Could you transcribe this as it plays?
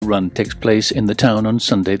run takes place in the town on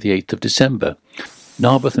Sunday the 8th of December.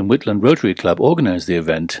 Narberth and Whitland Rotary Club organised the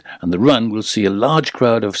event, and the run will see a large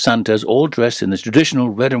crowd of Santas all dressed in the traditional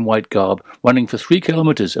red and white garb running for 3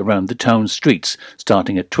 kilometres around the town's streets,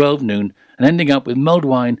 starting at 12 noon and ending up with mulled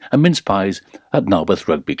wine and mince pies at Narberth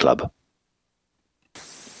Rugby Club.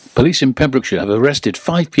 Police in Pembrokeshire have arrested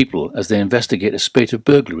 5 people as they investigate a spate of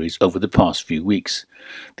burglaries over the past few weeks.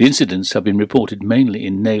 The incidents have been reported mainly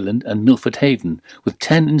in Neyland and Milford Haven, with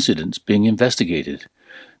 10 incidents being investigated.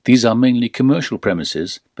 These are mainly commercial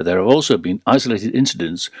premises, but there have also been isolated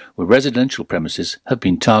incidents where residential premises have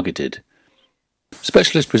been targeted.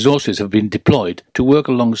 Specialist resources have been deployed to work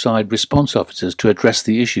alongside response officers to address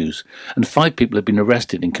the issues, and 5 people have been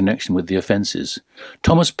arrested in connection with the offences.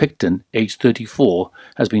 Thomas Picton, aged 34,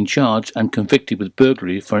 has been charged and convicted with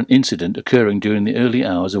burglary for an incident occurring during the early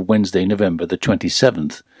hours of Wednesday, November the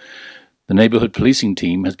 27th. The neighbourhood policing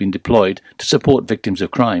team has been deployed to support victims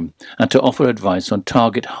of crime and to offer advice on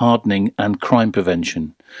target hardening and crime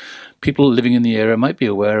prevention. People living in the area might be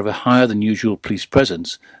aware of a higher than usual police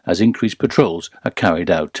presence as increased patrols are carried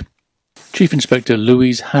out. Chief Inspector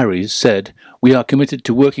Louise Harries said, "We are committed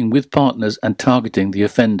to working with partners and targeting the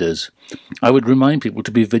offenders. I would remind people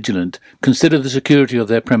to be vigilant, consider the security of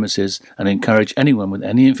their premises and encourage anyone with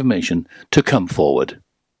any information to come forward."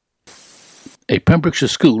 A Pembrokeshire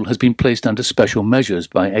school has been placed under special measures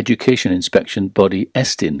by education inspection body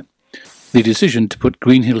Estin. The decision to put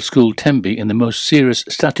Greenhill School Tenby in the most serious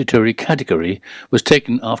statutory category was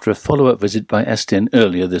taken after a follow-up visit by Estin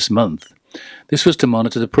earlier this month. This was to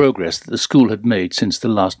monitor the progress that the school had made since the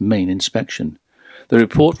last main inspection. The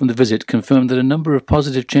report from the visit confirmed that a number of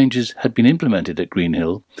positive changes had been implemented at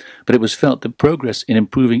Greenhill, but it was felt that progress in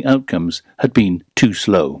improving outcomes had been too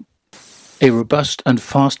slow. A robust and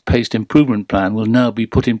fast-paced improvement plan will now be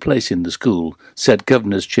put in place in the school, said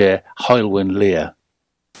Governor's Chair Hylwyn Lear.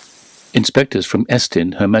 Inspectors from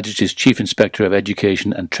Estin, Her Majesty's Chief Inspector of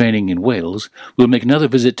Education and Training in Wales, will make another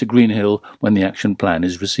visit to Greenhill when the action plan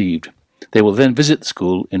is received. They will then visit the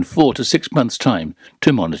school in 4 to 6 months' time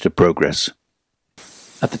to monitor progress.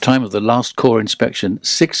 At the time of the last core inspection,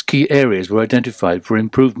 6 key areas were identified for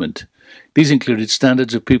improvement. These included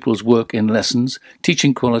standards of pupils' work in lessons,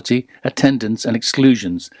 teaching quality, attendance and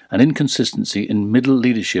exclusions, and inconsistency in middle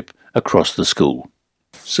leadership across the school.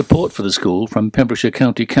 Support for the school from Pembrokeshire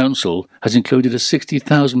County Council has included a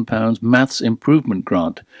 £60,000 maths improvement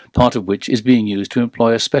grant, part of which is being used to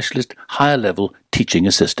employ a specialist higher-level teaching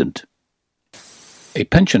assistant. A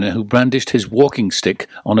pensioner who brandished his walking stick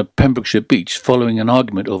on a Pembrokeshire beach following an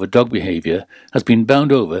argument over dog behaviour has been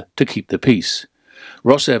bound over to keep the peace.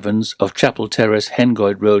 Ross Evans of Chapel Terrace,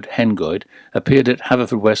 Hengoed Road, Hengoed, appeared at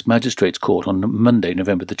Haverfordwest Magistrates Court on Monday,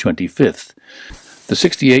 November the 25th. The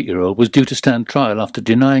 68-year-old was due to stand trial after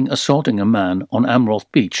denying assaulting a man on Amroth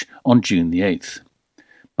Beach on June the 8th.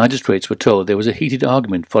 Magistrates were told there was a heated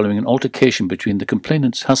argument following an altercation between the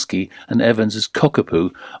complainant's husky and Evans's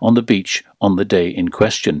cockapoo on the beach on the day in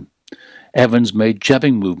question. Evans made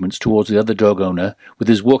jabbing movements towards the other dog owner with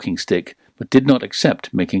his walking stick, but did not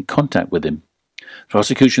accept making contact with him.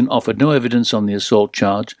 Prosecution offered no evidence on the assault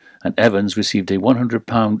charge, and Evans received a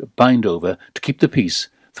 £100 bind-over to keep the peace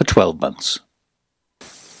for 12 months.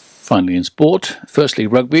 Finally in sport, firstly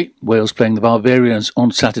rugby, Wales playing the Barbarians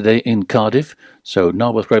on Saturday in Cardiff, so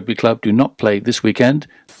Narberth Rugby Club do not play this weekend.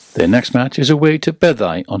 Their next match is away to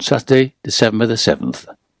Beddau on Saturday, December the 7th.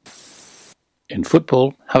 In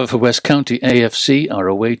football, Haverfordwest County AFC are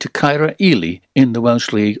away to Caira Ely in the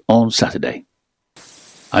Welsh League on Saturday.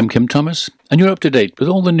 I'm Kim Thomas, and you're up to date with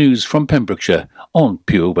all the news from Pembrokeshire on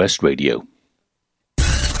Pure West Radio.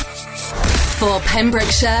 For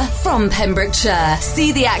Pembrokeshire, from Pembrokeshire.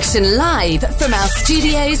 See the action live from our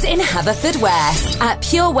studios in Haverfordwest at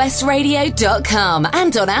purewestradio.com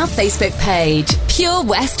and on our Facebook page, Pure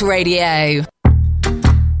West Radio.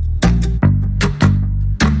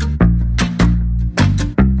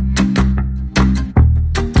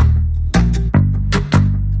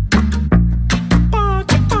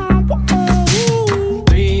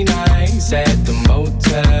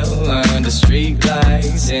 Street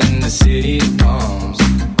lights in the city of palms.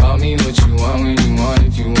 Call me what you want when you want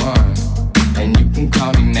if you want. And you can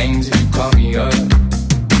call me names if you call me up.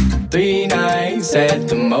 3 nights at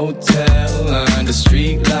the motel under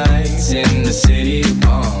street lights in the city of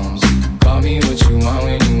palms. Call me what you want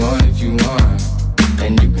when you want if you want.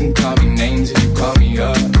 And you can call me names if you call me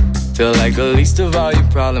up. Feel like the least of all your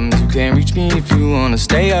problems. You can't reach me if you wanna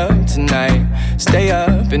stay up tonight. Stay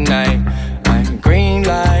up at night. Green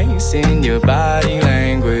lights in your body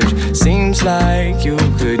language. Seems like you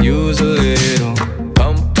could use a little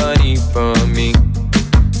company from me.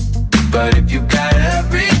 But if you got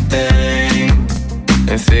everything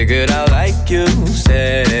figured out like you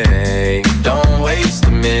say. Don't waste a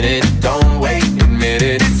minute, don't wait, admit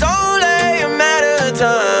it. It's only a matter of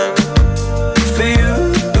time for you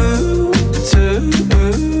to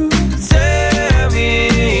tell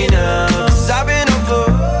me now. 'Cause I've been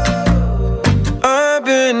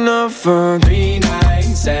up for 3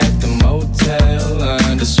 nights at the motel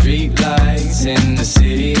under street lights in the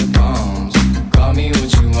city of palms. Call me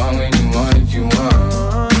what you want when you want if you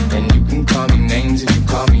want, and you can call me names if you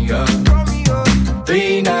call me up.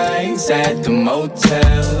 3 nights at the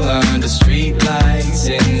motel under street lights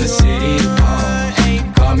in the city of palms.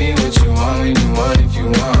 Call me what you want when you want if you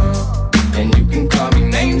want, and you can call me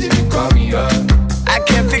names if you call me up. I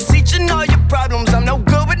can't fix each and all your problems, I'm no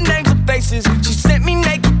good with names or faces. She sent me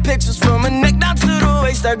naked pictures from her neck down to the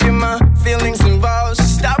waist. I get my feelings involved. She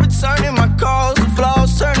stopped returning my calls, the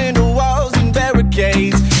flaws turning to walls and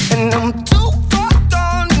barricades. And I'm too far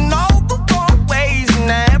gone in all the wrong ways, and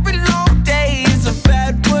every long day is a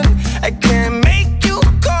bad one. I can't make you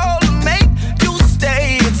call or make you stay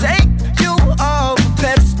or take you off a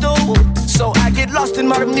pedestal. So I get lost in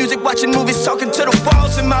modern music, watching movies, talking to the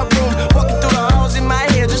walls in my room, walking through the halls in my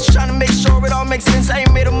head, just trying to make sure it all makes sense. I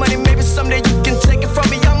ain't made of money, maybe someday you can take it from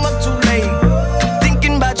me. I'm up too late,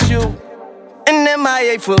 thinking about you, and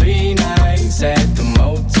MIA for 3 nights at the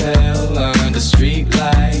motel under street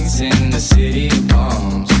lights in the city of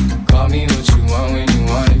palms. Call me what you want when you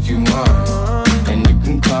want if you want, and you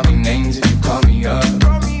can call me names if you call me up.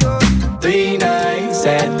 3 nights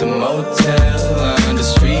at the motel under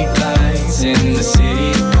street lights in the city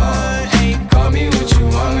of palms. Call me what you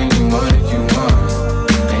want when you want if you want,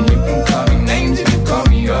 and you can call me names if you call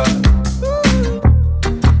me up.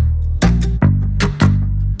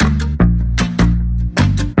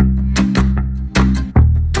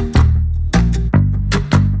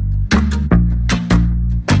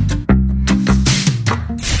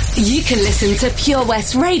 You can listen to Pure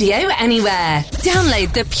West Radio anywhere.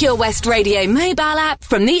 Download the Pure West Radio mobile app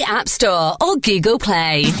from the App Store or Google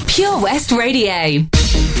Play. Pure West Radio.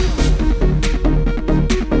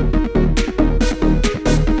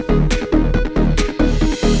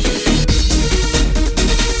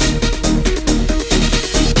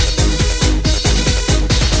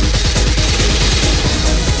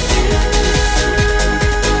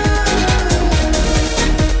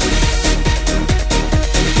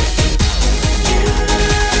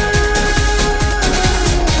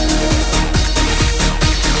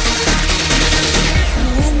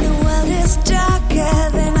 When the world is darker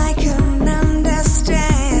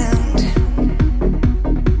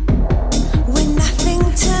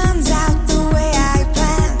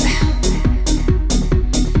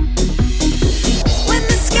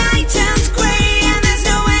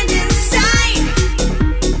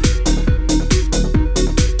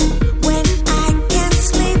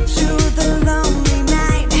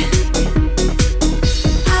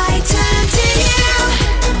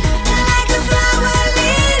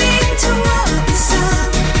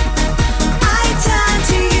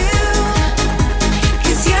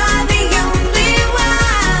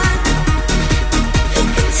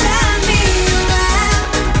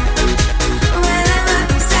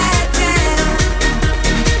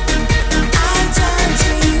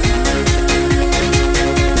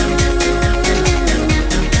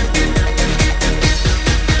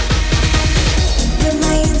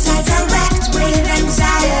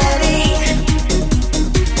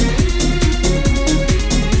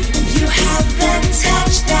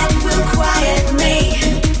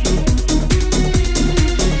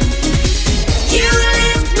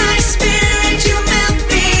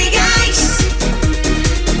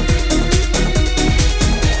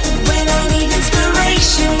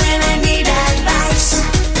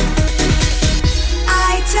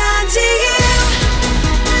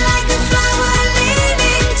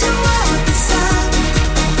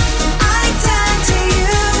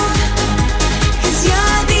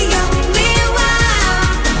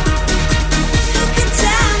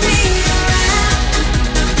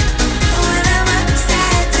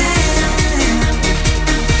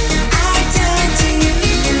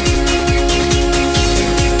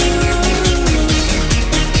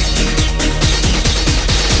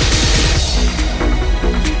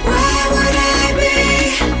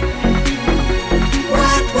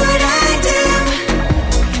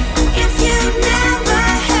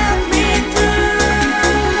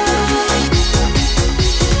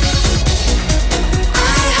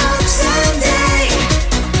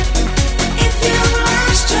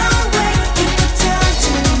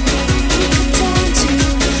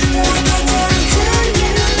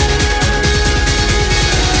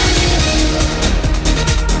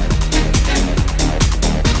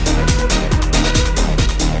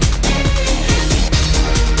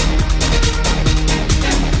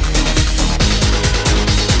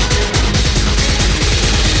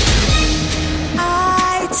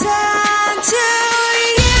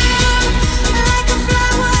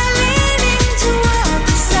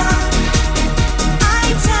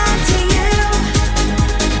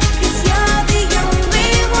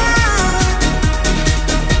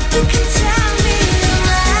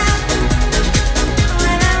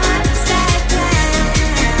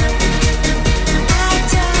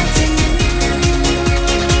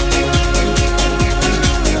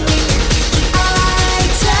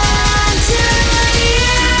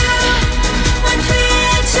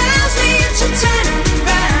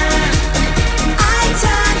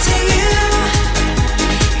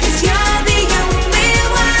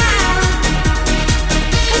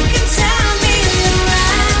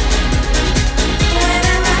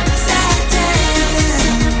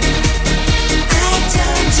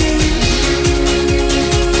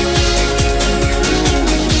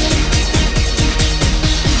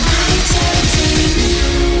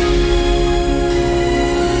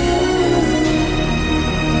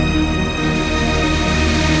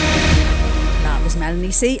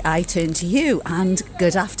Stacey, I turn to you, and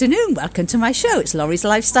good afternoon. Welcome to my show. It's Laurie's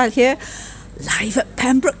Lifestyle here, live at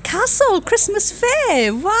Pembroke Castle, Christmas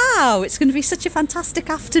Fair. Wow, it's going to be such a fantastic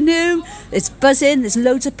afternoon. It's buzzing, there's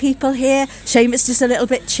loads of people here. Shame it's just a little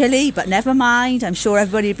bit chilly, but never mind. I'm sure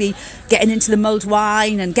everybody will be getting into the mulled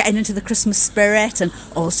wine and getting into the Christmas spirit. And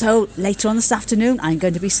also, later on this afternoon, I'm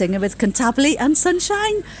going to be singing with Cantabile and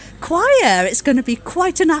Sunshine Choir. It's going to be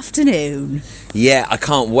quite an afternoon. Yeah, I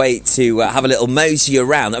can't wait to have a little mosey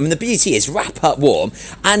around. I mean, the beauty is wrap up warm,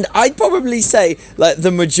 and I'd probably say like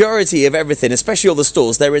the majority of everything, especially all the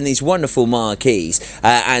stalls, they're in these wonderful marquees,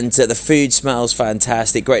 and the food smells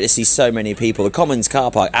fantastic. Great to see so many people. The Commons car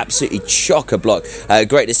park, absolutely chock-a-block.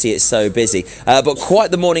 Great to see it so busy. But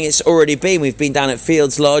quite the morning it's already been. We've been down at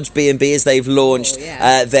Fields Lodge, B&B, as they've launched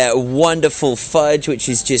their wonderful fudge, which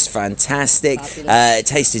is just fantastic. It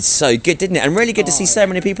tasted so good, didn't it? And really good to see so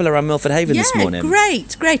many people around Milford Haven this morning.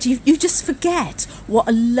 Great. You just forget what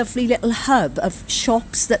a lovely little hub of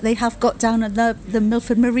shops that they have got down at the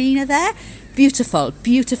Milford Marina there. Beautiful,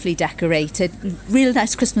 beautifully decorated, real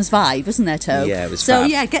nice Christmas vibe, wasn't there, Tobe? Yeah, it was so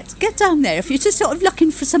fab. Yeah, get down there if you're just sort of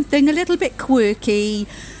looking for something a little bit quirky,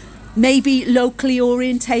 maybe locally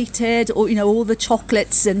orientated, or all the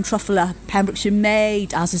chocolates and truffle are Pembrokeshire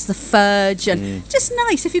made, as is the fudge, and just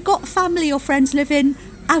nice if you've got family or friends living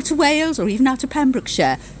out of Wales or even out of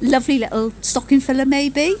Pembrokeshire. Lovely little stocking filler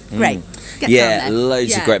maybe. Great. Get down there.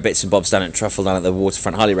 Loads of great bits and bobs down at Truffle, down at the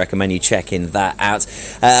waterfront. Highly recommend you checking that out.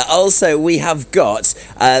 Also, we have got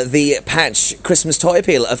the Patch Christmas Toy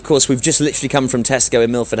Appeal. Of course, we've just literally come from Tesco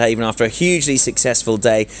in Milford Haven after a hugely successful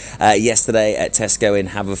day yesterday at Tesco in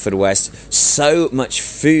Haverfordwest. So much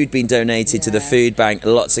food being donated to the food bank.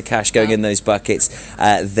 Lots of cash going in those buckets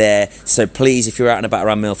there. So please, if you're out and about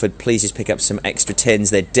around Milford, please just pick up some extra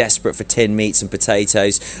tins. They're desperate for tin meats and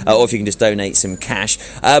potatoes, or if you can just donate some cash.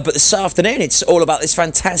 But this afternoon, it's all about this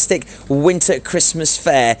fantastic winter Christmas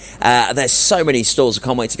fair. There's so many stalls. I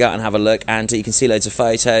can't wait to go out and have a look, and you can see loads of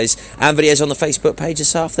photos and videos on the Facebook page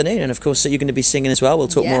this afternoon. And of course, you're going to be singing as well. We'll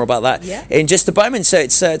talk more about that in just a moment. So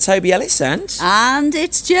it's Toby Ellis and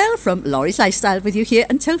it's Jill from Laurie's Lifestyle with you here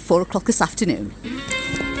until 4 o'clock this afternoon.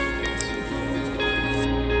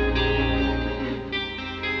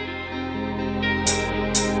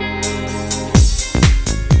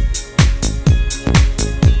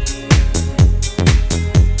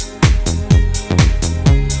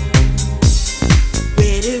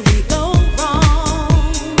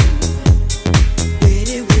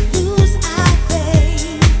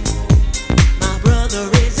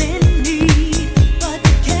 But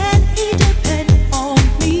can he depend on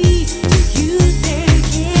me? Do you think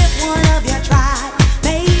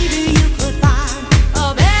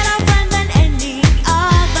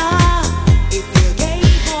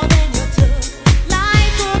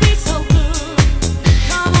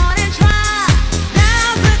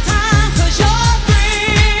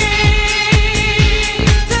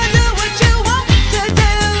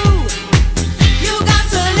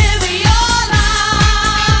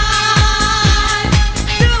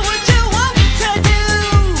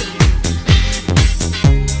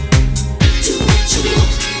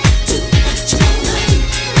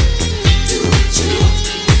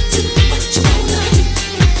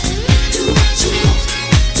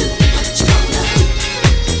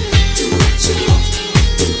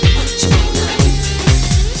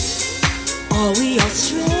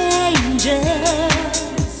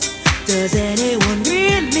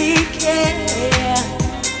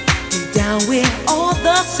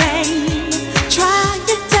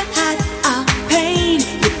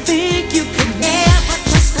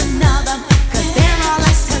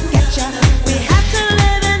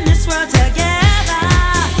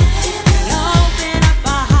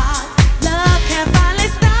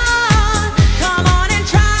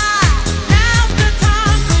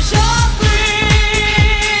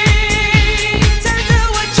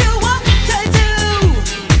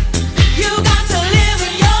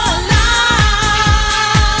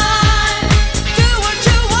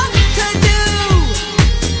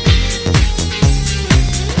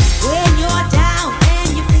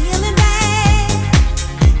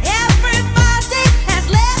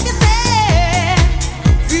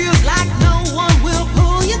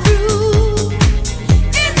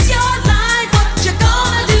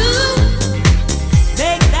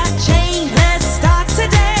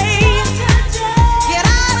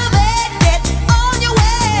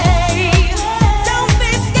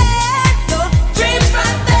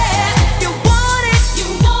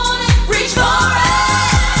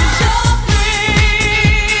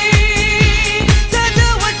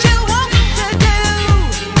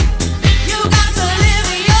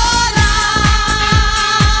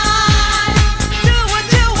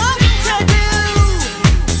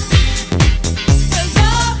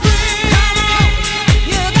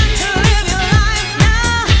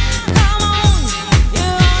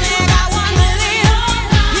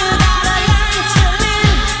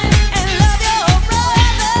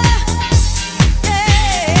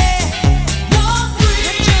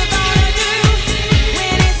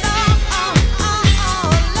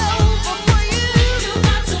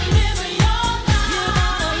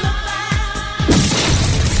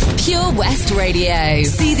Radio.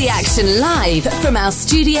 See the action live from our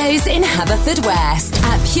studios in Haverfordwest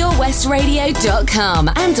at purewestradio.com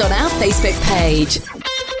and on our Facebook page.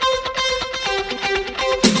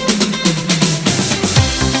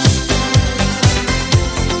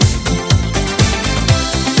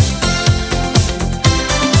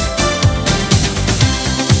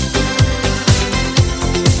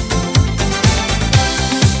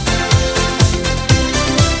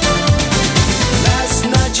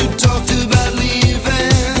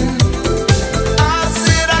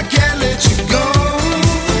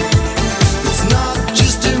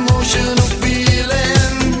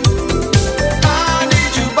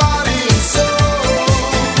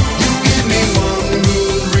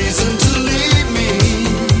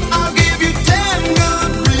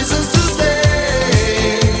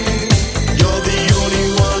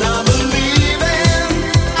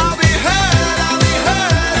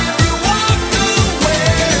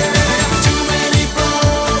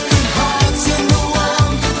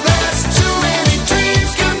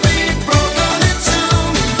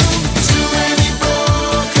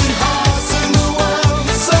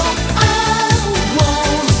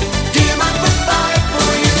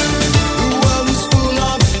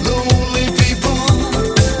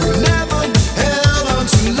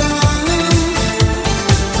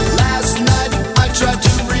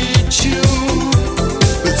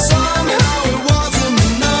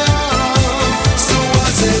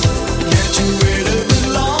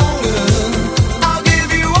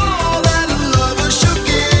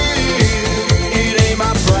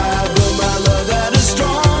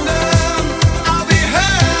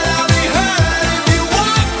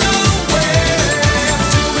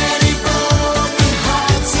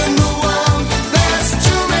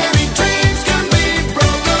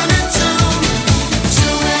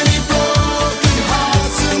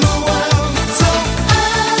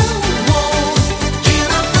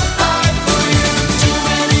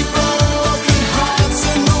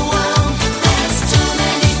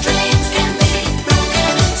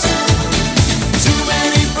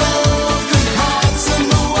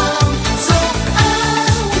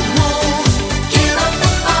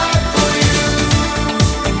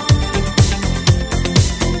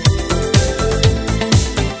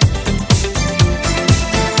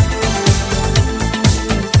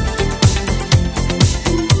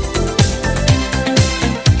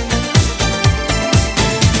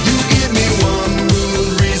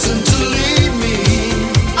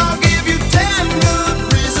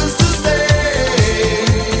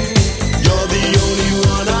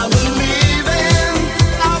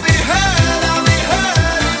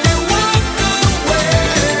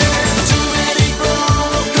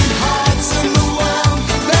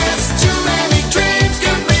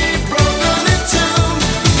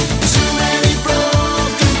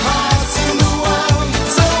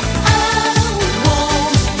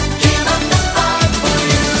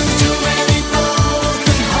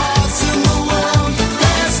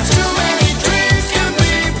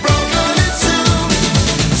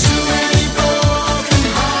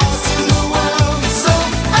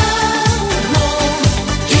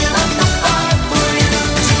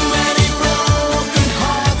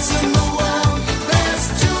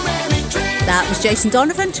 Jason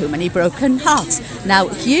Donovan, Too Many Broken Hearts. Now,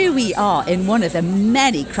 here we are in one of the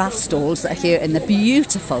many craft stalls that are here in the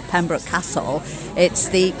beautiful Pembroke Castle. It's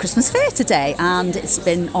the Christmas fair today, and it's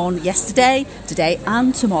been on yesterday, today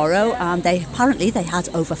and tomorrow, and they had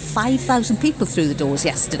over 5,000 people through the doors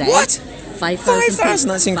yesterday. What? 5,000?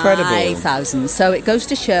 That's incredible. 5,000. So it goes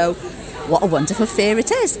to show what a wonderful fair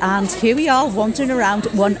it is. And here we are wandering around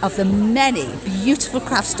one of the many beautiful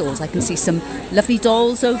craft stores. I can see some lovely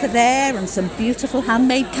dolls over there and some beautiful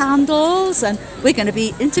handmade candles, and we're going to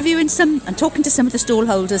be interviewing some and talking to some of the stall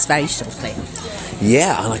holders very shortly.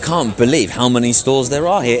 Yeah, and I can't believe how many stalls there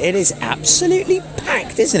are here. It is absolutely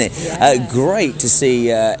packed, isn't it? Yeah. Great to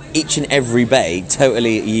see each and every bay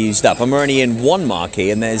totally used up. I'm only in one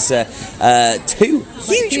marquee, and there's two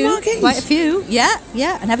huge marquees. Quite a few, yeah.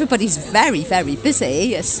 And everybody's very, very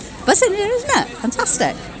busy. It's buzzing here, isn't it?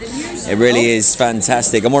 Fantastic. It really is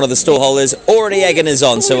fantastic. And one of the stall holders already egging us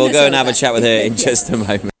on, so we'll go and have a chat with her in just a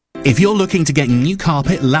moment. If you're looking to get new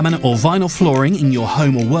carpet, laminate or vinyl flooring in your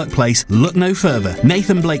home or workplace, look no further.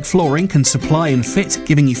 Nathan Blake Flooring can supply and fit,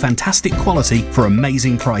 giving you fantastic quality for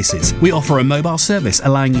amazing prices. We offer a mobile service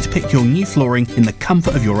allowing you to pick your new flooring in the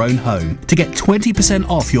comfort of your own home. To get 20%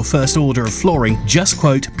 off your first order of flooring, just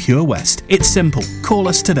quote Pure West. It's simple. Call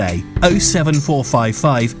us today,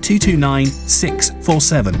 07455 229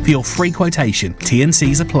 647 for your free quotation.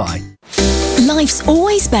 T&Cs apply. Life's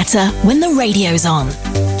always better when the radio's on.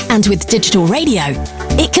 And with digital radio,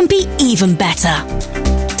 it can be even better.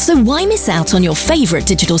 So why miss out on your favourite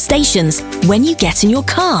digital stations when you get in your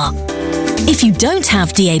car? If you don't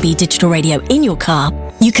have DAB digital radio in your car,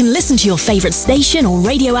 you can listen to your favourite station or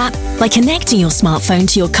radio app by connecting your smartphone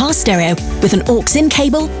to your car stereo with an aux-in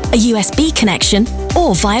cable, a USB connection,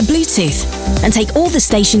 or via Bluetooth, and take all the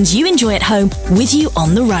stations you enjoy at home with you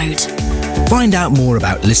on the road. Find out more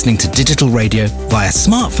about listening to digital radio via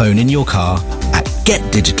smartphone in your car at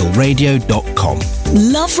getdigitalradio.com.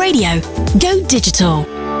 Love radio. Go digital.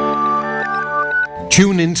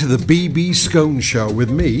 Tune in to the BB Scone Show with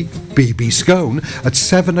me, BB Scone, at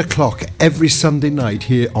 7 o'clock every Sunday night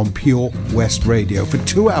here on Pure West Radio for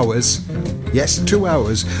 2 hours, yes, 2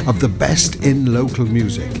 hours of the best in local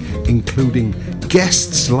music, including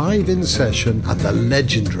guests live in session and the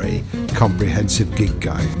legendary Comprehensive Gig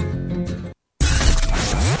Guide.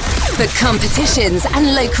 For competitions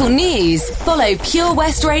and local news, follow Pure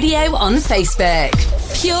West Radio on Facebook.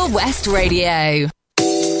 Pure West Radio.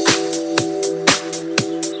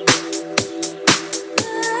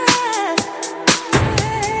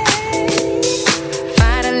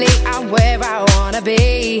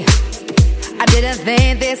 Be. I didn't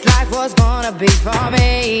think this life was gonna be for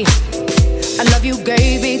me. I love you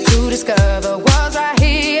gave me to discover was right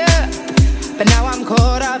here, but now I'm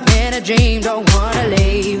caught up in a dream, don't wanna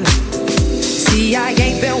leave. See, I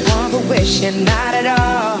ain't been one for wishing, not at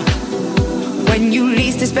all. When you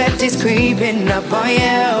least expect it's creeping up on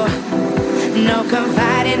you. No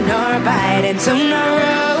confiding nor biting to no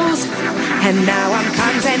rules, and now I'm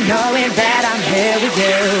content knowing that I'm here with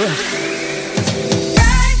you.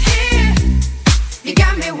 You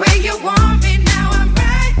got me where you want me, now I'm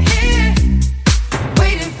right here.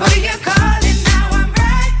 Waiting for your calling, now I'm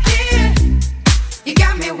right here. You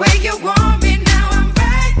got me where you want me, now I'm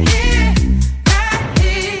right here, right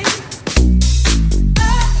here.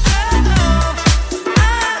 Oh, oh, oh,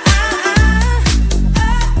 ah, ah,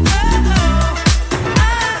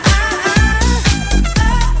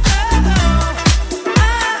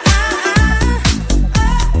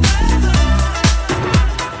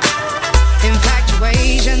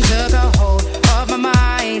 took a hold of my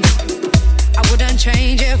mind. I wouldn't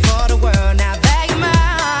change it for the world, now that you're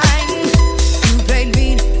mine. You played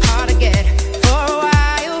me hard to get for a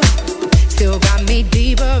while. Still got me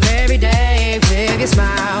deeper every day with your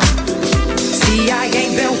smile. See, I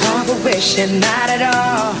ain't been one for wishing, not at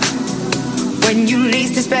all. When you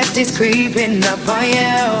least expect it's creeping up on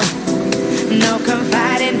you. No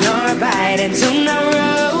confiding nor biting to no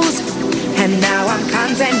rules, and now I'm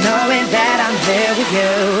content knowing that I'm there with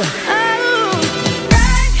you. Oh,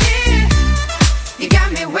 right here. You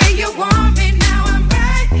got me where you want me, now I'm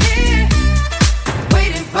right here.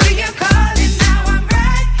 Waiting for your calling, now I'm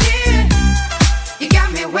right here. You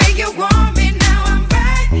got me where you want me, now I'm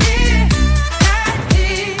right here, right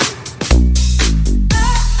here. Oh,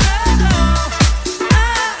 oh, oh,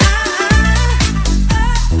 ah, ah,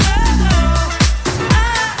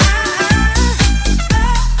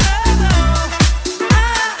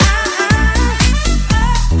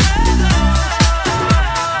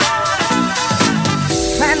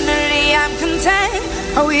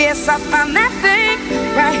 oh yes, I found that thing.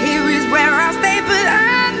 Right here is where I'll stay, but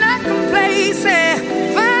I'm not complacent.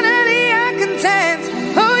 Finally I'm content.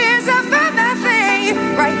 Oh yes, I found that thing.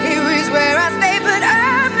 Right here is where I stay, but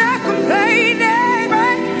I'm not complaining.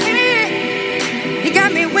 Right here, you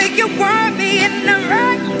got me where you want me, and I'm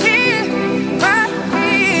right here, right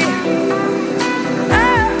here.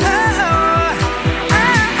 Oh, oh, oh.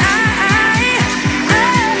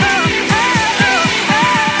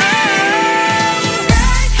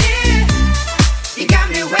 You got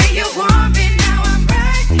me where you want me, now I'm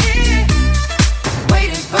right here.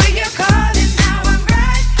 Waiting for your calling, now I'm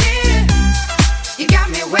right here. You got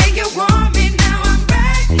me where you want me, now I'm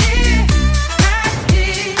right here, right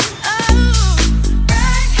here. Oh,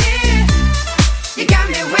 right here. You got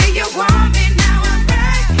me where you want me, now I'm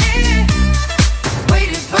right here.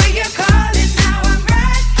 Waiting for your calling, now I'm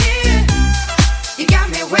right here. You got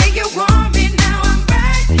me where you want me, now I'm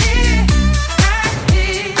right here, right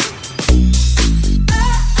here.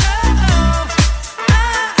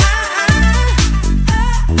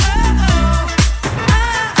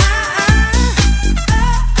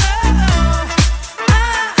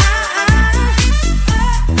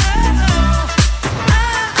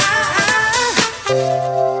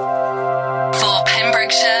 For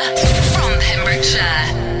Pembrokeshire, from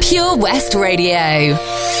Pembrokeshire, Pure West Radio.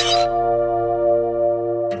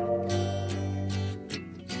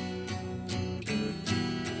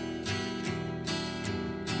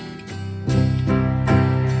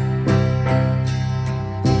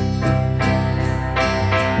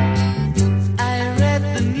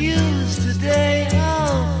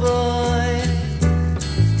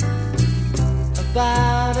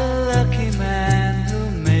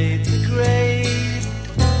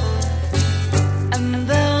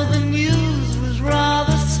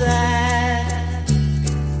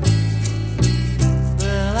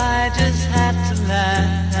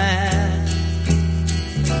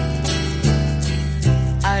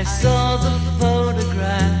 I saw the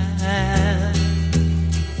photograph.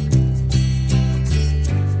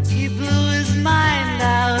 He blew his mind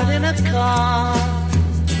out in a car.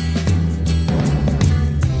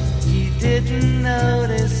 He didn't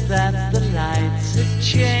notice that the lights had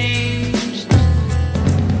changed.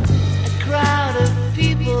 A crowd of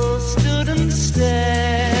people stood and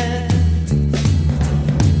stared.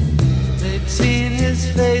 They'd seen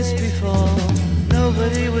his face before.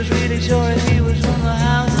 Nobody was really sure if he was from the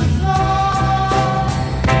house of law.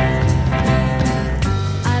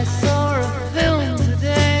 I saw a film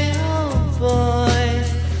today, oh boy.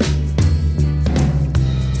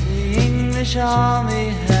 The English army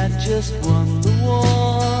had just won the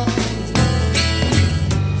war.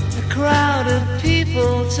 A crowd of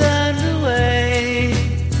people turned away,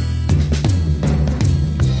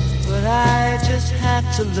 but I just had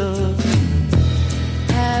to look,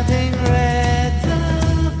 having read the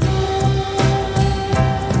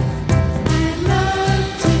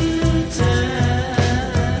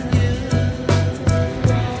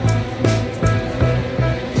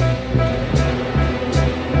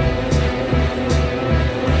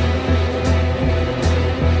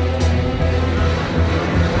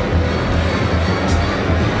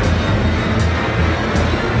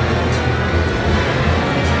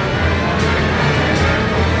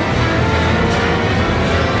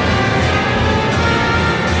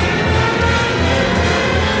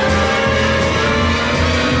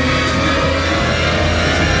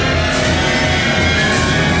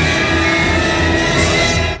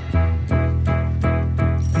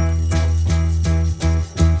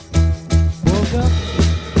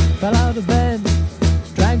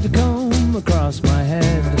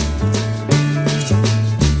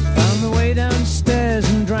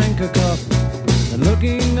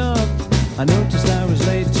I noticed I was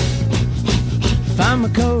late. Found my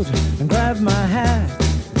coat and grabbed my hat.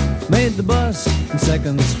 Made the bus in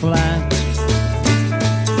seconds flat.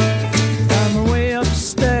 Found my way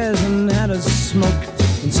upstairs and had a smoke.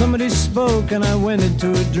 And somebody spoke and I went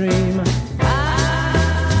into a dream.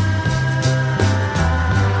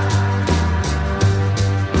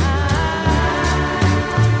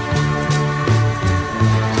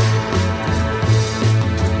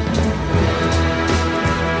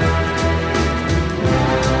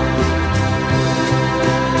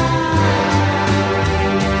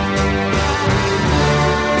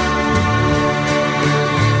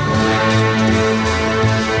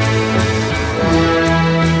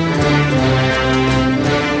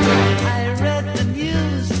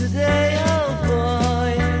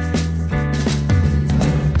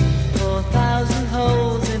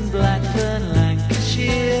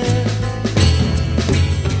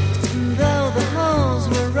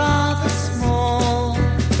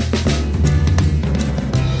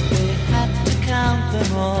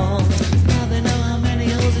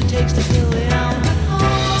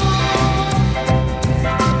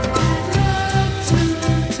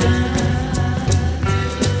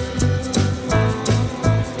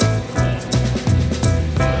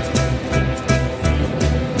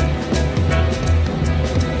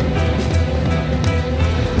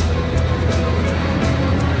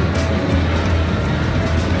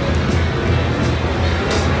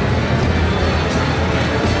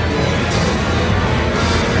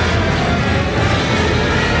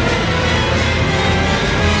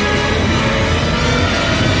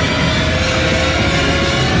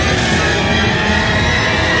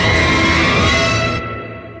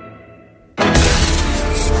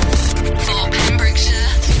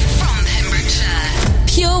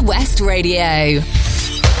 Radio.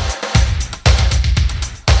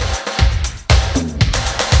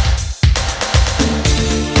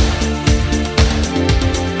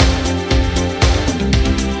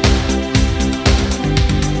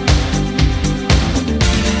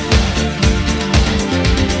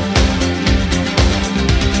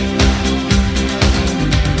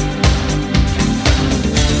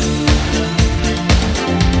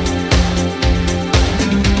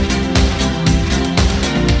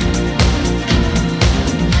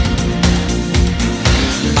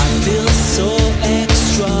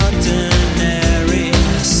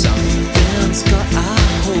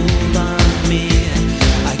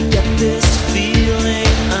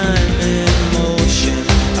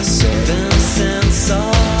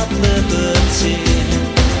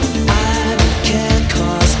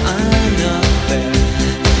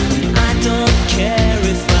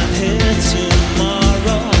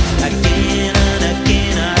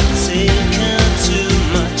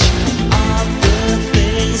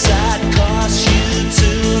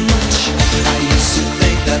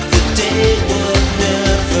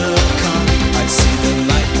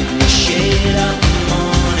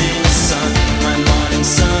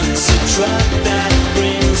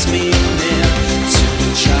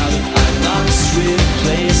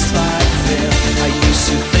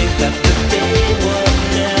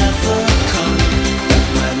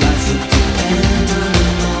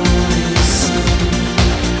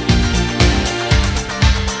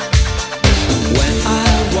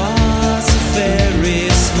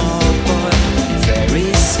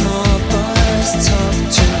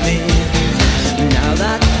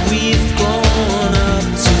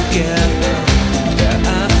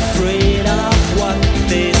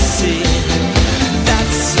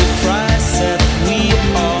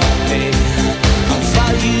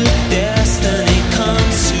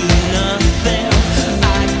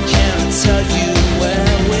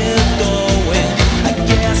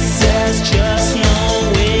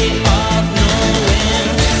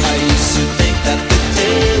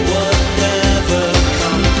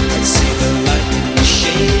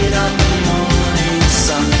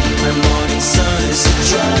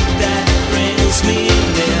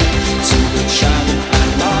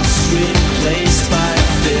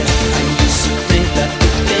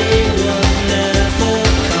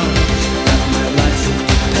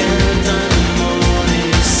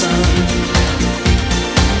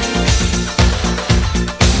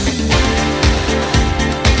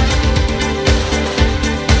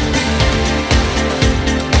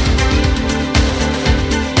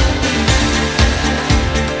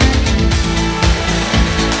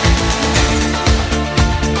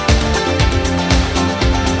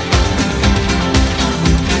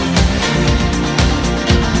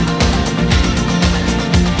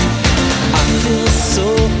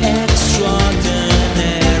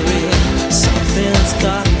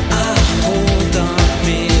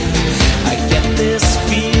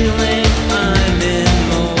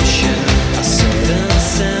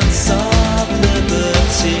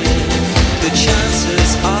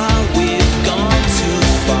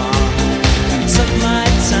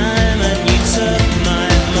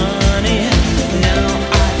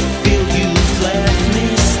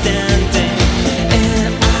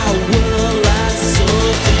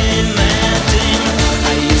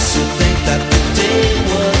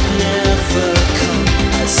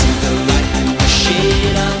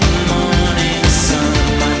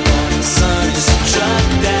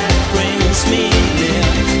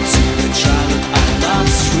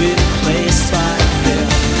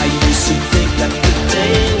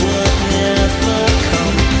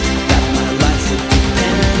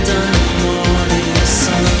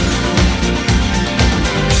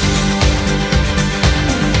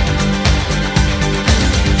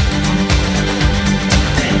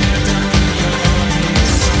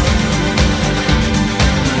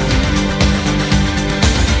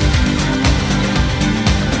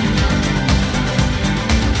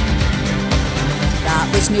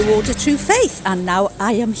 New Order True Faith, and now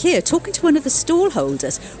I am here talking to one of the stall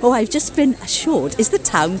holders, who I've just been assured is the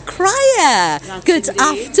town crier. Good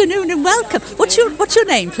afternoon and welcome. What's your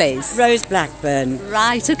name, please? Rose Blackburn.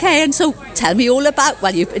 Right, okay, and so tell me all about,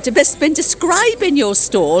 well, you've just been describing your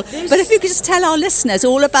stall, but if you could just tell our listeners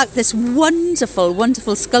all about this wonderful,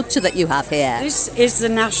 wonderful sculpture that you have here. This is the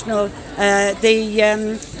National,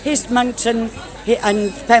 Moncton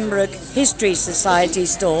and Pembroke History Society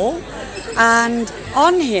stall, and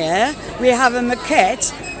on here we have a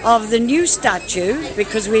maquette of the new statue,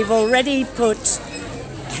 because we've already put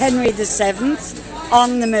Henry VII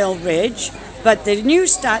on the Mill Bridge, but the new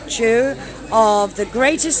statue of the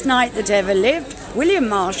greatest knight that ever lived, William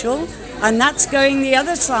Marshall, and that's going the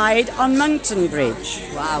other side on Moncton Bridge.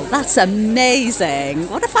 Wow, that's amazing.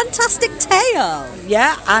 What a fantastic tale.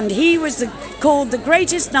 Yeah, and he was called the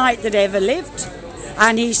greatest knight that ever lived,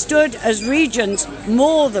 and he stood as regent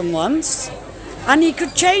more than once, and he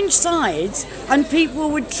could change sides, and people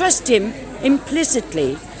would trust him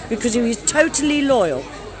implicitly because he was totally loyal.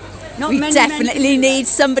 We definitely need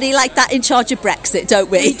somebody like that in charge of Brexit, don't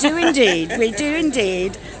we? We do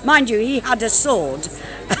indeed. Mind you, he had a sword,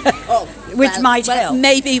 which might help.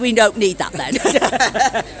 Maybe we don't need that then.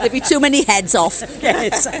 There'd be too many heads off.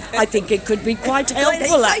 Yes, I think it could be quite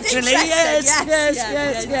helpful, actually.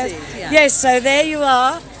 Yes, so there you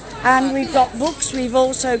are. And we've got books. We've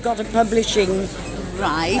also got a publishing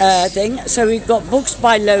thing. So we've got books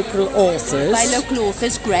by local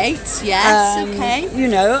authors. Great. Yes, okay. You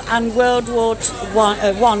know, and World War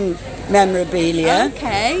One memorabilia.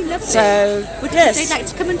 Okay, lovely. So, would they like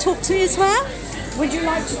to come and talk to you as well? Would you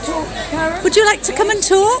like to talk, Karen? Would you like to come and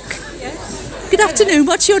talk? Yes. Good afternoon.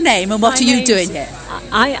 What's your name and what are you doing here?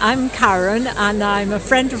 I'm Karen, and I'm a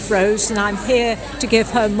friend of Rose, and I'm here to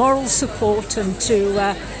give her moral support and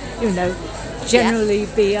to, generally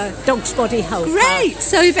be a dog's body helper. Great.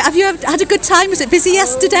 So have you had a good time? Was it busy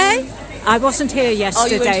yesterday? I wasn't here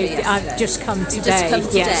yesterday. You weren't here yesterday. I've just come today.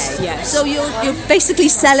 Yes. So you're basically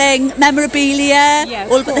selling memorabilia,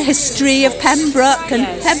 all about the history of Pembroke and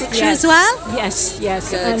Pembrokeshire as well? Yes.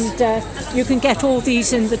 Good. And you can get all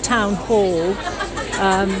these in the town hall,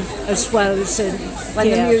 as well as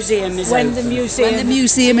when the museum is open. When the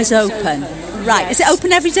museum is open. Right. Yes. Is it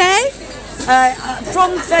open every day?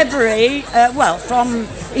 From February, from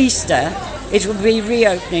Easter, it will be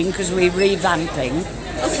reopening because we're revamping.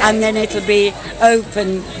 Okay. And then it'll be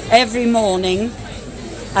open every morning,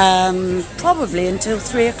 probably until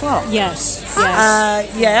 3 o'clock. Yes.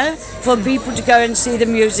 For people to go and see the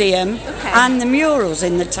museum and the murals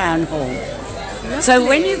in the town hall. Lovely. So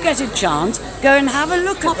when you get a chance, go and have a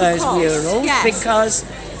look at those murals, because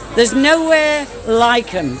there's nowhere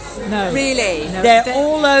like them. No. Really? No. They're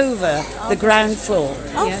all over the ground floor.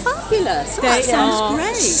 Oh, fabulous. That sounds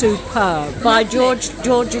great. Superb. By George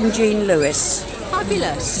and Jean Lewis.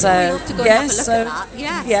 Fabulous. So, we'll have to go and have a look at that.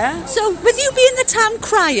 Yes. Yeah. So, with you being the town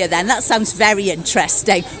crier then, that sounds very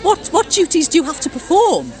interesting. What duties do you have to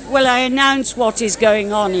perform? Well, I announce what is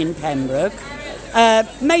going on in Pembroke,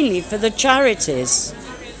 mainly for the charities,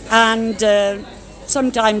 and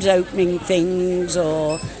sometimes opening things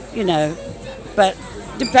or, but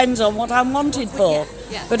depends on what I'm wanted for.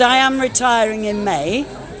 Yeah. But I am retiring in May,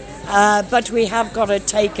 but we have got a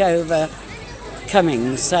takeover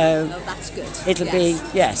coming, so that's good. It'll be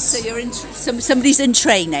So you're somebody's in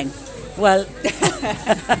training. Well,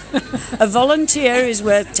 a volunteer is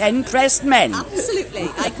worth 10 pressed men. Absolutely,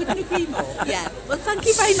 I couldn't agree more. Yeah. Well, thank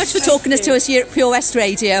you very much for talking to us here at Pure West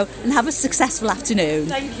Radio, and have a successful afternoon.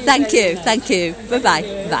 Thank you. Thank you.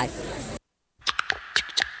 Bye. Bye.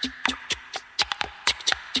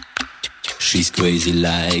 She's crazy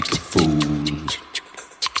like a fool.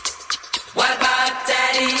 What about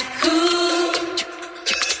Daddy Cool?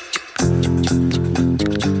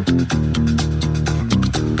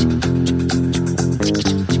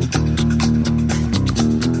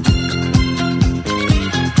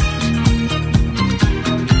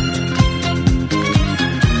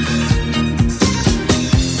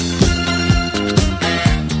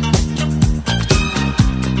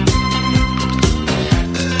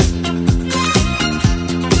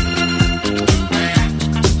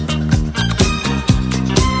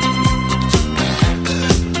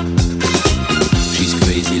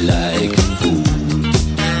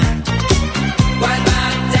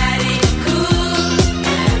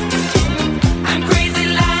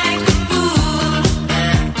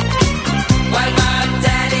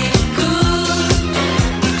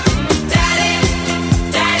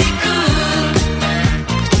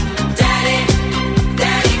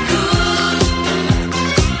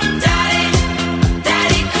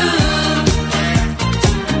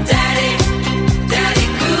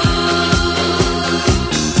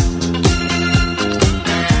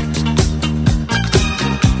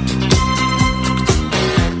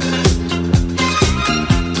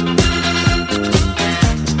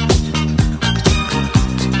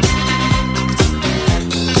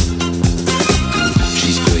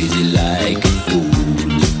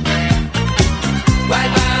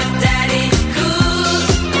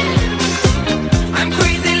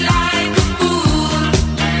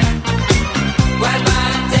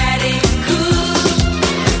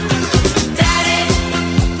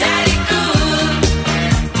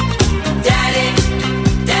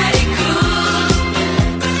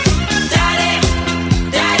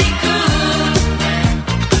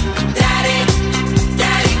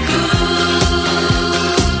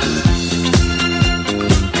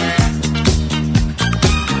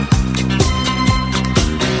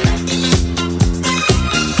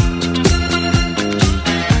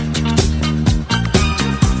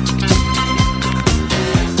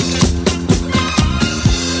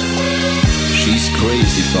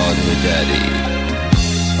 her daddy.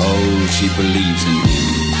 Oh, she believes in him.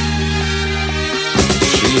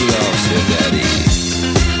 She loves her daddy.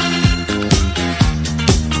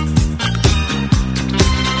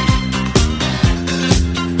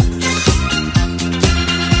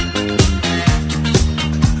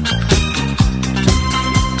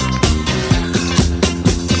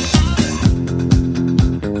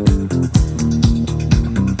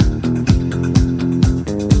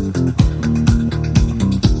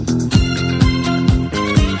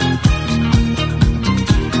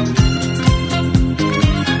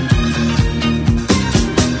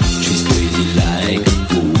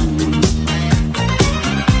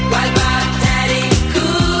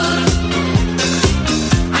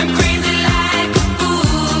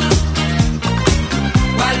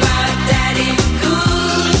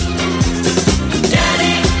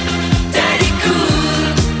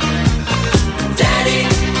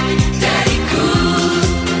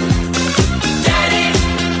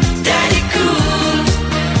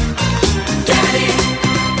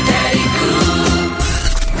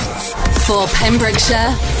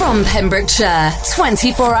 Pembrokeshire, from Pembrokeshire,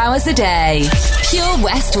 24 hours a day. Pure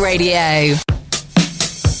West Radio.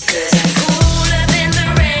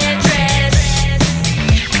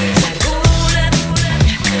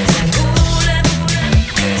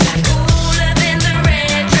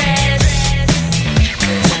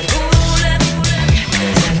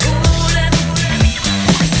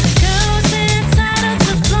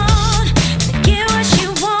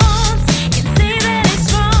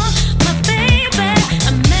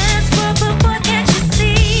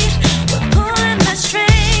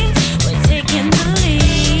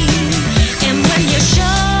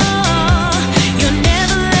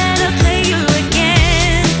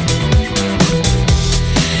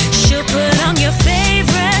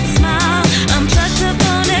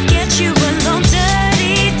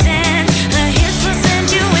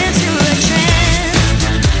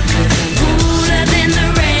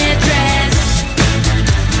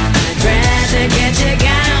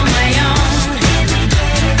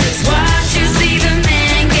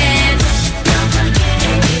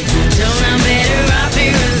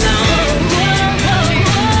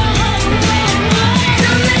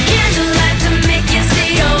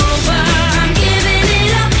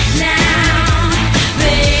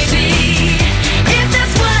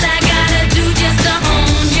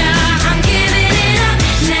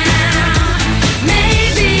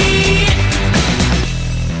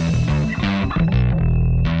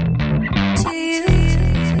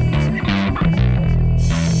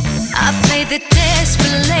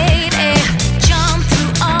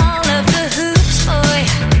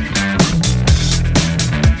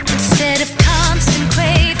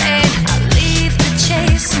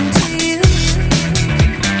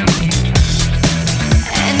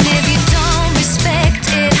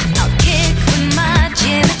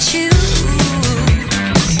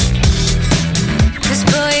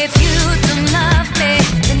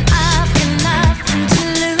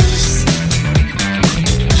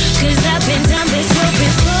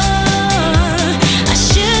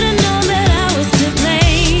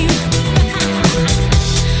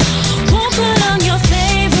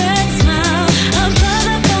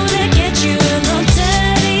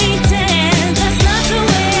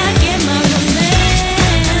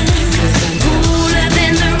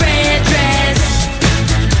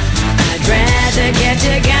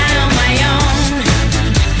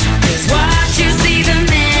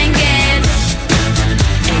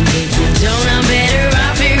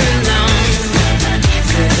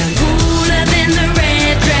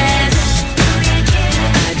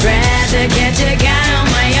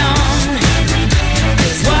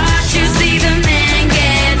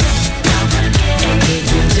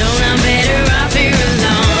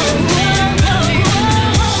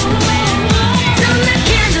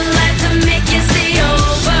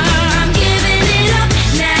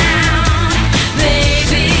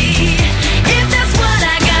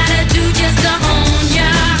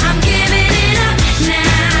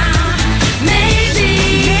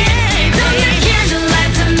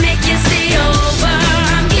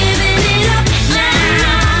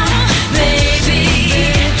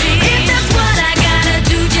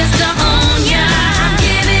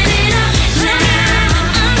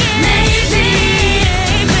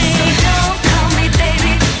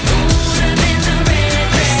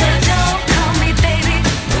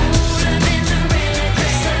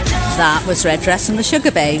 That was Red Dress and the Sugar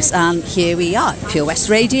Babes, and here we are, Pure West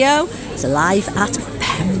Radio. It's live at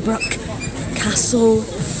Pembroke Castle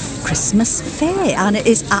Christmas Fair, and it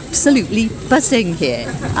is absolutely buzzing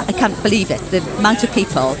here. I can't believe it, the amount of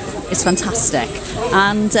people It's fantastic.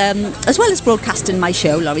 And as well as broadcasting my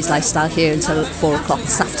show, Laurie's Lifestyle, here until 4 o'clock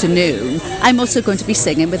this afternoon, I'm also going to be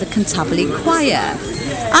singing with the Cantabile Choir.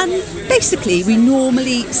 And basically, we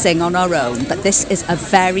normally sing on our own, but this is a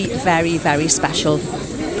very, very, very special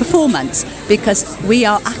performance because we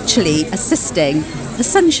are actually assisting the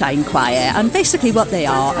Sunshine Choir, and basically what they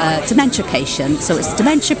are, dementia patients, so it's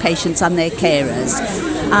dementia patients and their carers.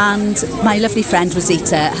 And my lovely friend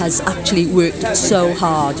Rosita has actually worked so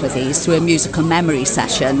hard with these through her musical memory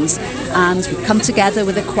sessions, and we've come together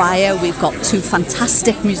with a choir. We've got 2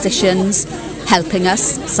 fantastic musicians helping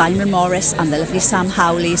us, Simon Morris and the lovely Sam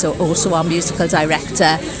Howley, so also our musical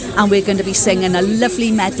director, and we're going to be singing a lovely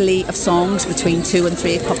medley of songs between 2 and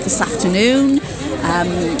 3 o'clock this afternoon.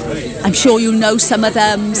 I'm sure you'll know some of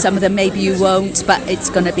them maybe you won't, but it's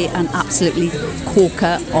going to be an absolutely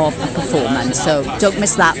corker of a performance, so don't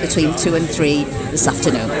miss that between 2 and 3 this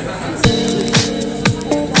afternoon.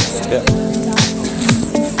 Yeah.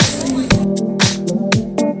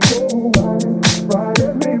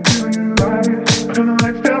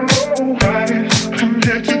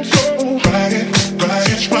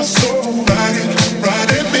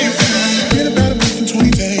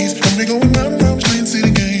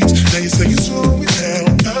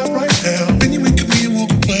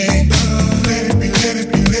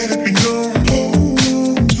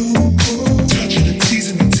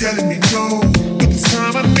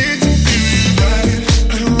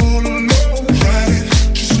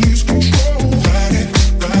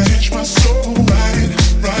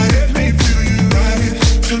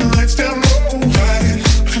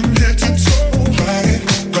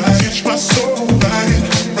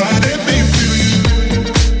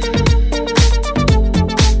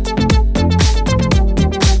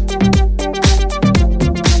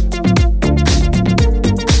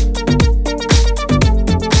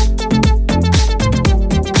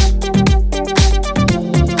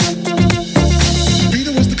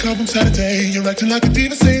 Like a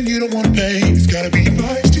diva saying you don't wanna pay. It's gotta be your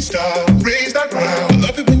feisty style. Raise that ground. I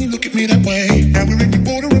love it when you look at me that way. Now we're in the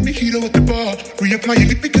border and mojito at the bar. Reapply your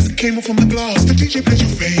lip because it came off from the glass. The DJ plays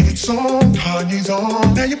your favorite song. Kanye's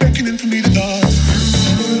on. Now you're beckoning for me to dance.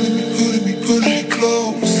 Put me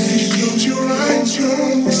close. Close your eyes, yo.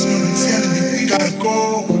 Someone's telling me we gotta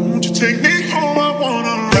go. Won't you take me home? I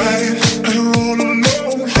wanna ride it. I don't roll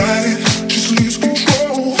alone. Ride it. Just lose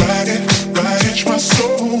control. Ride it. Catch my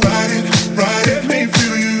soul. Ride it. Ride it, let me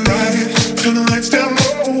feel you. Ride it, turn the lights down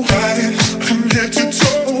low. Ride it, from head to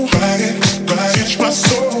toe. Ride it, catch my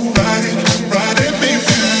soul. Ride it, let me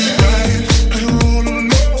feel you. Ride it, I don't roll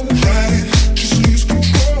alone. Ride it, just lose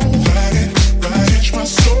control. Ride it, catch my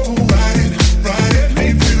soul. Ride it, let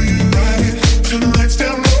me feel you. Ride it, turn the lights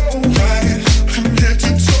down low. Ride it, from head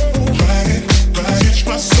to toe. Ride it, catch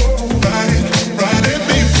my soul. Ride it, let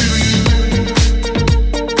me feel you.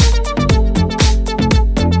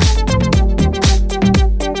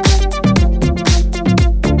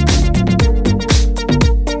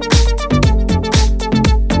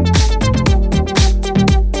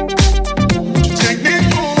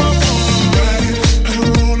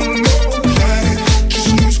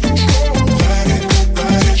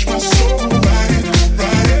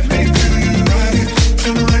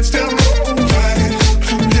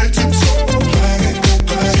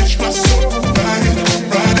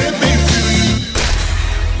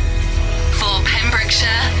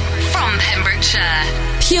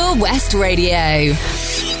 Radio.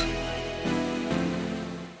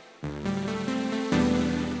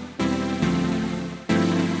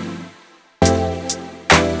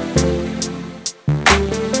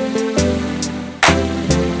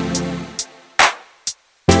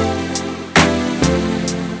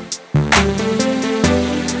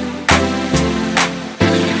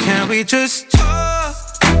 Can we just talk?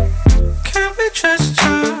 Can we just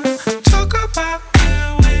talk about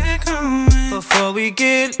where we're going before we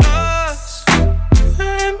get lost?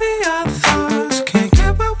 And be our thoughts. Can't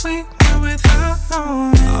get what we want without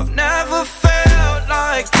knowing. I've never felt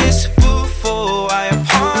like this before. I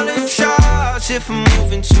apologize if I'm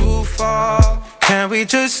moving too far. Can we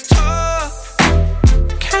just talk?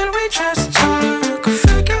 Can we just talk?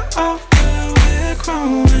 Figure out where we're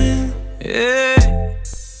growing. Yeah.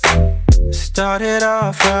 Started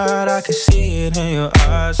off right, I can see it in your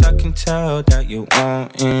eyes. I can tell that you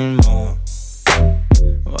wanting more.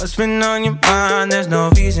 What's been on your mind? There's no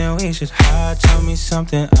reason we should hide. Tell me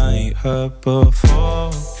something I ain't heard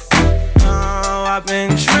before. Oh, I've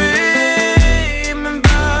been dreaming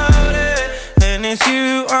about it, and it's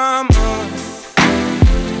you I'm on.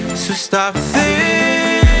 So stop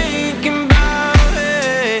thinking about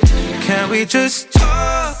it. Can we just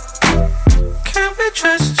talk? Can we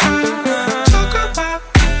just talk?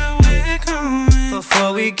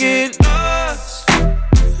 before we get lost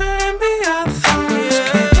and be our thoughts.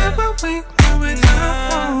 Can't get what we want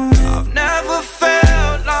without. I've never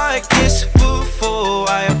felt like this before.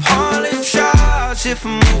 I apologize if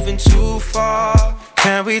I'm moving too far.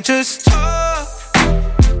 Can we just talk?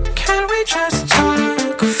 Can we just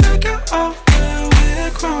talk? Figure out where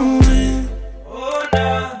we're growing. Oh,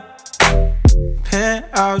 nah.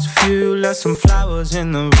 Penthouse view, left some flowers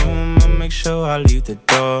in the room. I'll make sure I leave the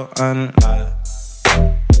door unlocked.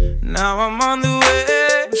 Now I'm on the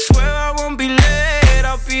way, swear I won't be late.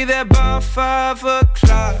 I'll be there by 5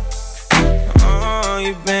 o'clock. Oh,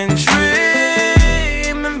 you've been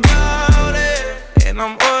dreaming about it, and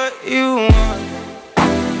I'm what you want.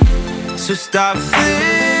 So stop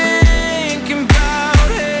thinking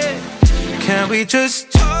about it. Can we just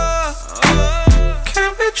talk?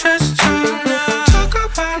 Can we just talk? Talk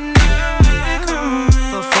about where we're going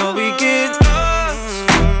before we get lost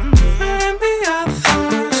and be our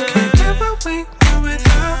thoughts. Can't get what we want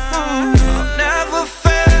without. I've never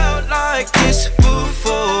felt like this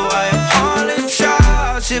before. I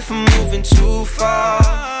apologize if I'm moving too far.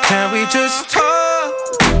 Can we just talk?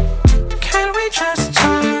 Can we just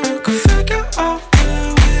talk? Figure out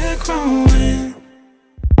where we're growing.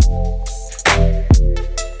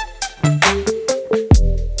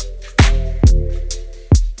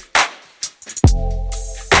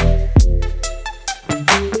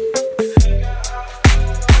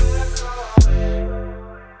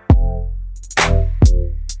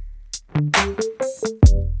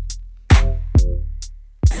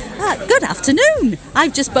 Good afternoon.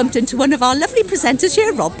 I've just bumped into one of our lovely presenters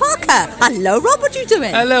here, Rob Parker. Hello, Rob. What are you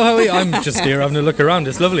doing? Hello, how are you? I'm just here having a look around.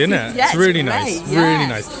 It's lovely, isn't it? Yeah, it's really it's nice. great, yeah. Really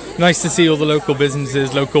nice. Nice to see all the local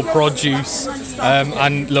businesses, local produce,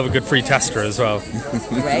 and love a good free tester as well.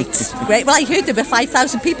 Great. Well, I heard there were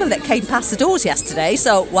 5,000 people that came past the doors yesterday,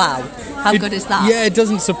 so wow. How good is that? Yeah, it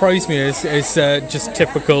doesn't surprise me. It's just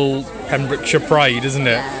typical Pembrokeshire pride, isn't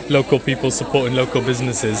it? Yeah. Local people supporting local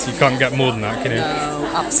businesses. You can't get more than that, can you?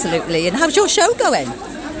 No, absolutely. And how's your show going?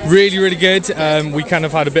 Really, really good. We kind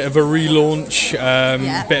of had a bit of a relaunch,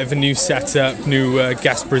 bit of a new setup, new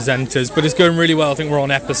guest presenters, but it's going really well. I think we're on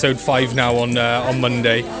episode 5 now on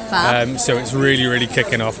Monday, so it's really, really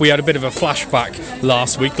kicking off. We had a bit of a flashback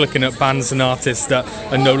last week looking at bands and artists that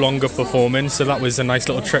are no longer performing, so that was a nice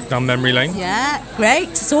little trip down memory lane. Yeah, great.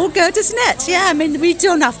 It's all good, isn't it? Yeah, I mean, we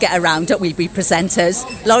don't have to get around, don't we presenters?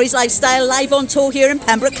 Laurie's Lifestyle live on tour here in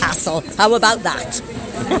Pembroke Castle. How about that?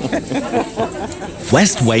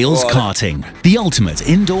 West Wales Karting, the ultimate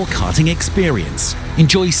indoor karting experience.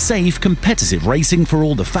 Enjoy safe, competitive racing for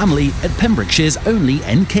all the family at Pembrokeshire's only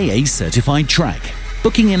NKA certified track.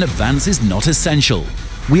 Booking in advance is not essential.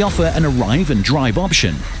 We offer an arrive and drive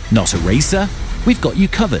option. Not a racer? We've got you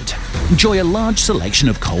covered. Enjoy a large selection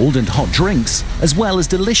of cold and hot drinks, as well as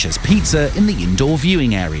delicious pizza in the indoor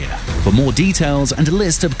viewing area. For more details and a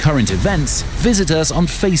list of current events, visit us on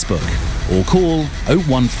Facebook or call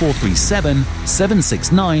 01437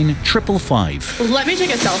 769 555. Let me take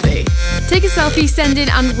a selfie. Take a selfie, send in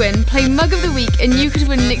and win. Play Mug of the Week and you could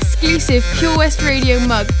win an exclusive Pure West Radio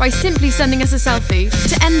mug by simply sending us a selfie.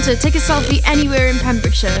 To enter, take a selfie anywhere in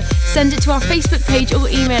Pembrokeshire. Send it to our Facebook page or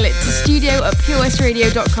email it to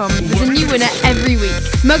studio@purewestradio.com. There's a new winner every week.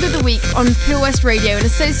 Mug of the Week on Pure West Radio in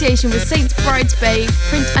association with St Bride's Bay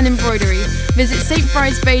Print and Embroidery. Visit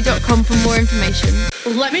stbridesbay.com for more information.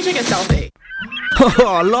 Let me take a selfie.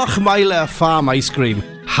 Oh, Lochmeyler Farm Ice Cream.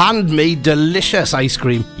 Handmade delicious ice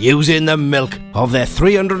cream using the milk of their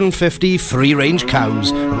 350 free-range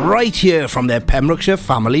cows right here from their Pembrokeshire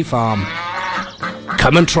family farm.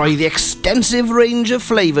 Come and try the extensive range of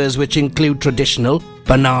flavours which include traditional,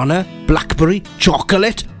 banana, blackberry,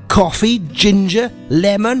 chocolate, coffee, ginger,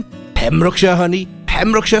 lemon, Pembrokeshire honey,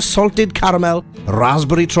 Pembrokeshire salted caramel,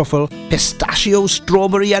 raspberry truffle, pistachio,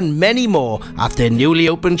 strawberry and many more at their newly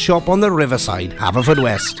opened shop on the Riverside,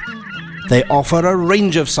 Haverfordwest. They offer a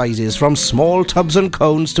range of sizes from small tubs and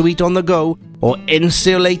cones to eat on the go or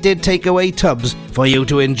insulated takeaway tubs for you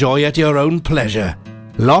to enjoy at your own pleasure.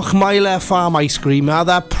 Lochmeyler Farm Ice Cream are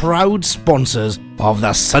the proud sponsors of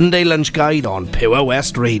the Sunday Lunch Guide on Pure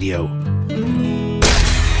West Radio.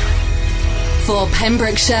 For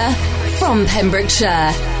Pembrokeshire, from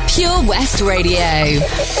Pembrokeshire, Pure West Radio.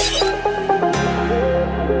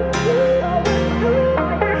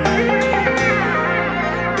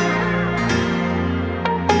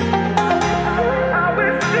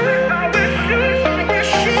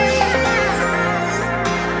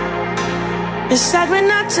 It's sad we're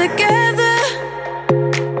not together,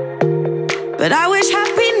 but I wish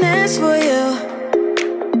happiness for you.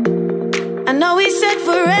 I know we said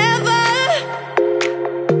forever,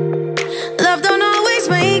 love don't always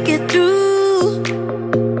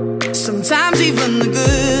Sometimes even the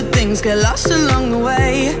good things get lost along the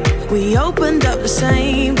way. We opened up the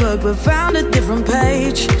same book but found a different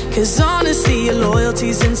page. Cause honesty, your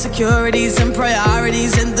loyalties, insecurities and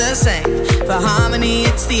priorities ain't the same. For harmony,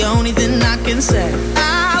 it's the only thing I can say.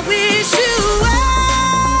 I wish you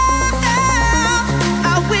well.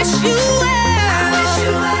 I wish you well. I wish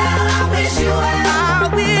you well. I wish you well. I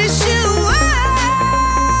wish you well.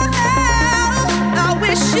 I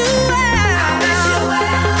wish you well. I wish you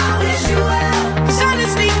well. I wish you well. Cause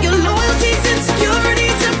honestly, your loyalties,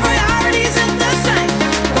 insecurities and priorities ain't the same.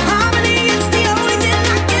 For harmony, it's the only thing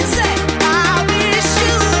I can say. I wish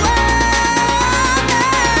you well.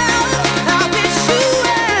 I wish you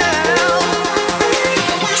well.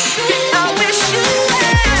 I wish you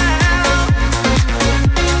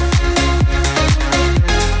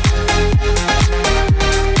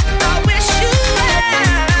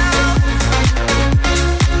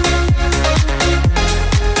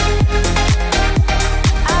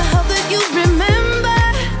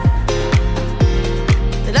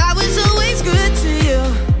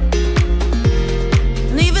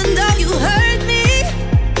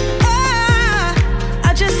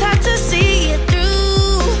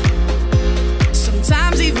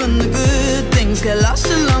get lost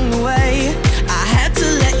along the way. I had to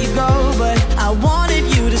let you go, but I wanted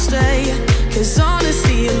you to stay. Cause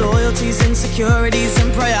honesty, your loyalties, insecurities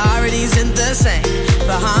and priorities ain't the same.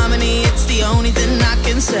 For harmony, it's the only thing I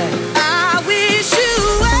can say. I wish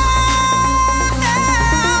you well.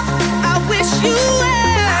 I wish you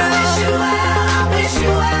well. I wish you well. I wish you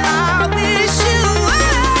well. I wish you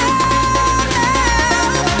well.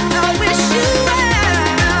 I wish you well.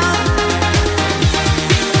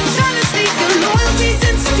 Cause honestly, your loyalties,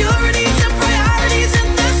 insecurities and priorities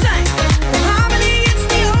ain't the same. For harmony, it's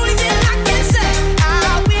the only thing I can say.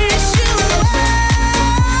 I wish you well.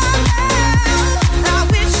 I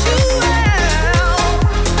wish you well.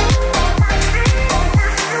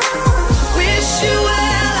 Wish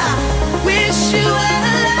you well. I wish you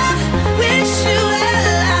well. I wish you well.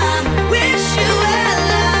 I wish you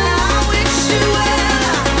well. I wish you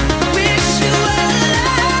well. I wish you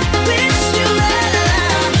well. I wish you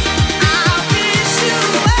well. I wish you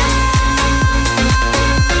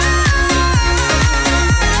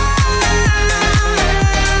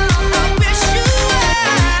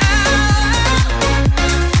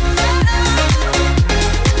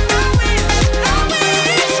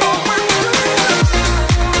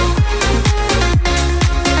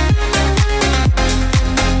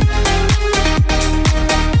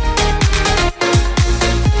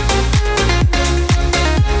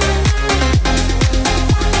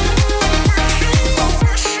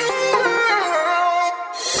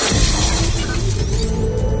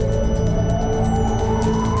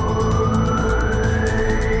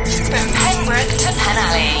From Pembroke to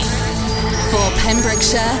Penally. For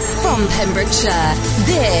Pembrokeshire, from Pembrokeshire,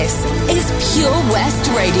 this is Pure West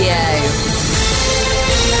Radio.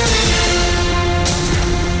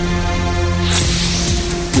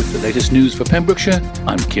 With the latest news for Pembrokeshire,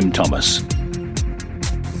 I'm Kim Thomas.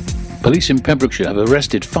 Police in Pembrokeshire have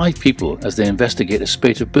arrested 5 people as they investigate a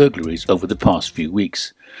spate of burglaries over the past few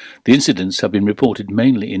weeks. The incidents have been reported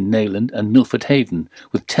mainly in Neyland and Milford Haven,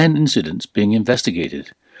 with 10 incidents being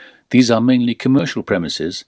investigated. These are mainly commercial premises,